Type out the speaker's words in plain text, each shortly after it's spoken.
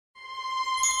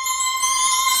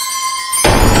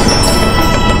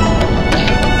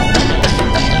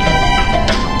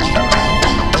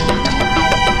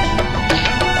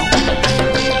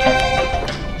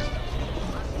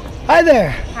Hi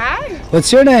there. Hi.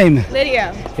 What's your name?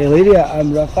 Lydia. Hey Lidia,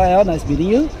 I'm Raphael. Nice meeting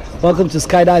you. Welcome to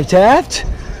Skydive Taft.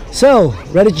 So,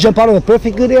 ready to jump out of a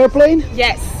perfect good airplane?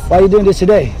 Yes. Why are you doing this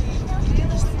today?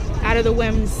 Out of the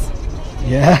whims.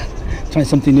 Yeah? Trying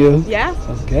something new? Yeah.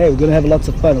 Okay, we're gonna have lots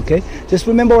of fun, okay? Just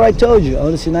remember what I told you. I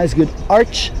want to see a nice good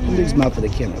arch and big smile for the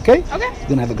camera, okay? Okay. We're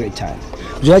gonna have a great time.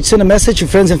 Would you like to send a message? Your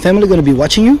friends and family are gonna be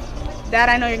watching you? Dad,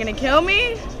 I know you're gonna kill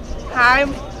me. Hi,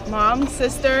 mom,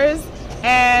 sisters,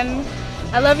 and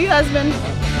I love you, husband.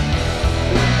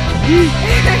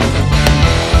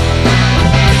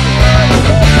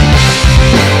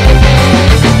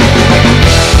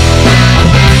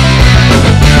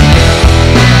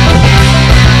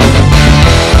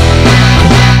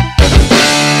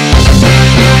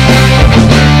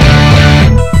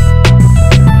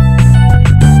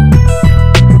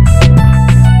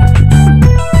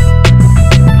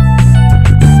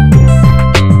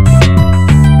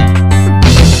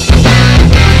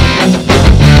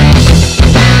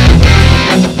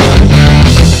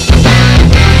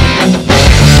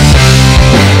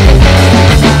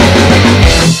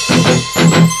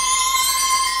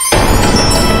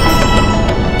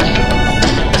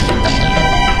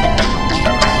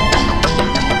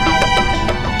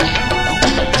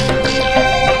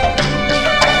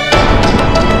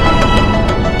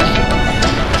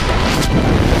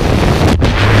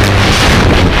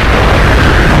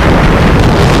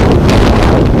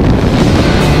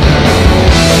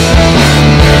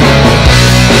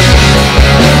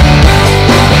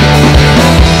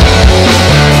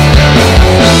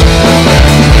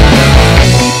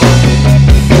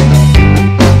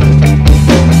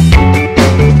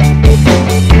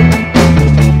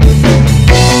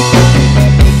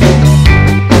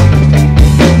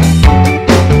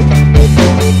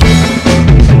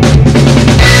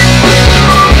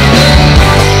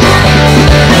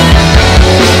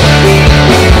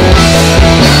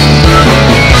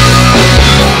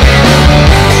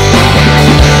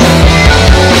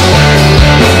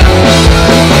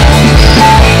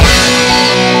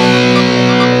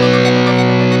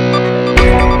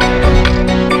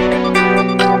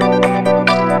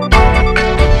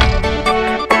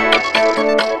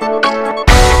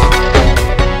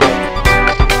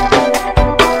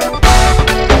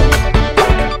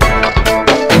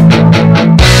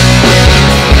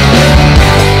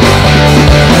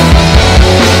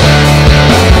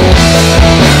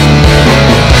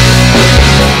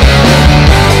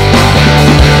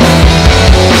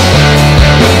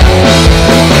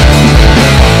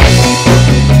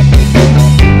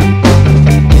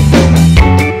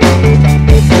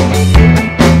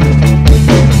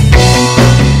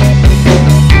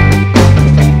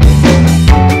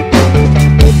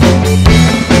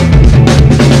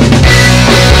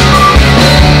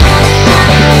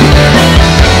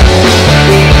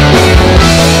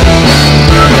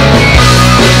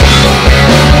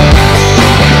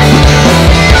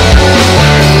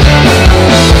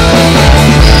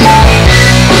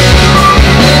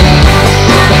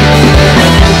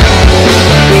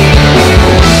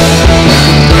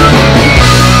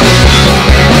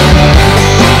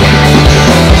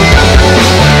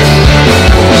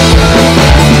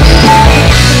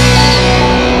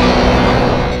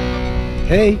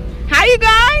 Hey. Hi, you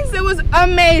guys. It was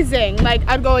amazing. Like,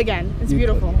 I'd go again. It's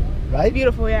beautiful. Right? It's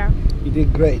beautiful, yeah. You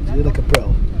did great. You did like a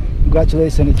pro.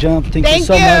 Congratulations on the jump. Thank you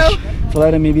so much for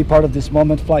letting me be part of this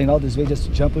moment, flying all this way just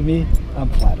to jump with me. I'm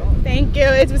flattered. Thank you.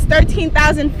 It was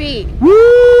 13,000 feet.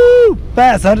 Woo!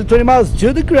 Fast, 120 miles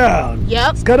to the ground.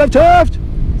 Yep. Skydive Taft.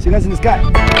 See you guys in the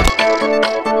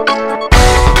sky.